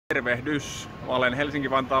Tervehdys! Mä olen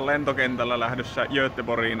Helsinki-Vantaan lentokentällä lähdössä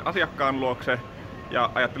Göteborgiin asiakkaan luokse ja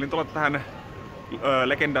ajattelin tulla tähän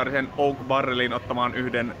legendaarisen Oak Barreliin ottamaan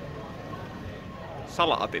yhden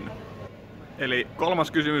salaatin. Eli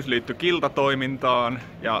kolmas kysymys liittyy kiltatoimintaan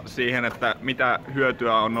ja siihen, että mitä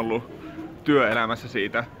hyötyä on ollut työelämässä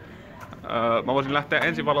siitä. Mä voisin lähteä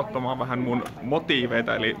ensin valottamaan vähän mun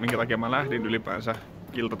motiiveita, eli minkä takia mä lähdin ylipäänsä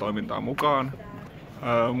kiltatoimintaan mukaan.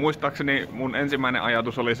 Muistaakseni mun ensimmäinen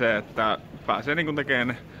ajatus oli se, että pääsee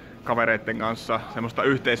tekemään kavereiden kanssa semmoista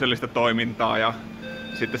yhteisöllistä toimintaa ja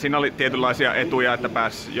sitten siinä oli tietynlaisia etuja, että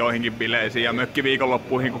pääsi joihinkin bileisiin ja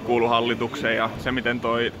mökkiviikonloppuihin, kun kuului hallitukseen, ja se miten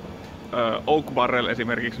toi Oak Barrel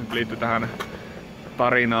esimerkiksi nyt liittyy tähän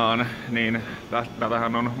tarinaan, niin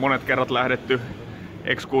tähän on monet kerrat lähdetty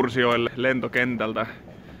ekskursioille lentokentältä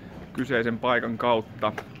kyseisen paikan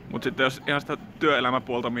kautta. Mutta sitten jos ihan sitä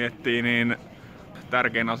työelämäpuolta miettii, niin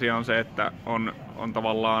tärkein asia on se, että on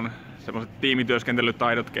tavallaan semmoiset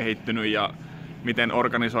tiimityöskentelytaidot kehittynyt ja miten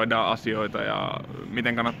organisoidaan asioita ja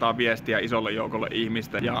miten kannattaa viestiä isolle joukolle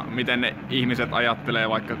ihmistä ja miten ne ihmiset ajattelee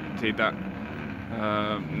vaikka siitä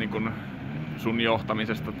sun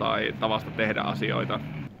johtamisesta tai tavasta tehdä asioita.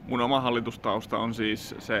 Mun oma hallitustausta on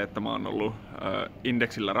siis se, että mä oon ollut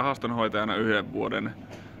indeksillä rahastonhoitajana 1 vuoden.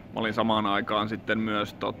 Mä olin samaan aikaan sitten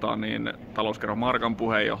myös talouskerhon Markan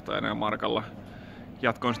puheenjohtajana ja Markalla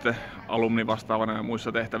jatkoin sitten alumnivastaavana ja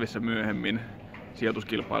muissa tehtävissä myöhemmin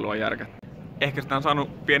sijoituskilpailua järkättiin. Ehkä sitä on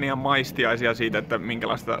saanut pieniä maistiaisia siitä, että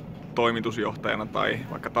minkälaista toimitusjohtajana tai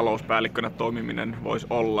vaikka talouspäällikkönä toimiminen voisi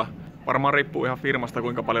olla. Varmaan riippuu ihan firmasta,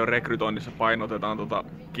 kuinka paljon rekrytoinnissa painotetaan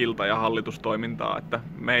kilta- ja hallitustoimintaa. Että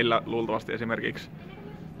meillä luultavasti esimerkiksi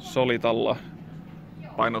Solitalla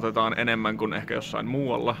painotetaan enemmän kuin ehkä jossain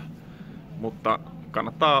muualla, mutta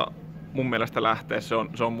kannattaa mun mielestä lähteä,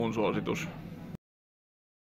 se on mun suositus.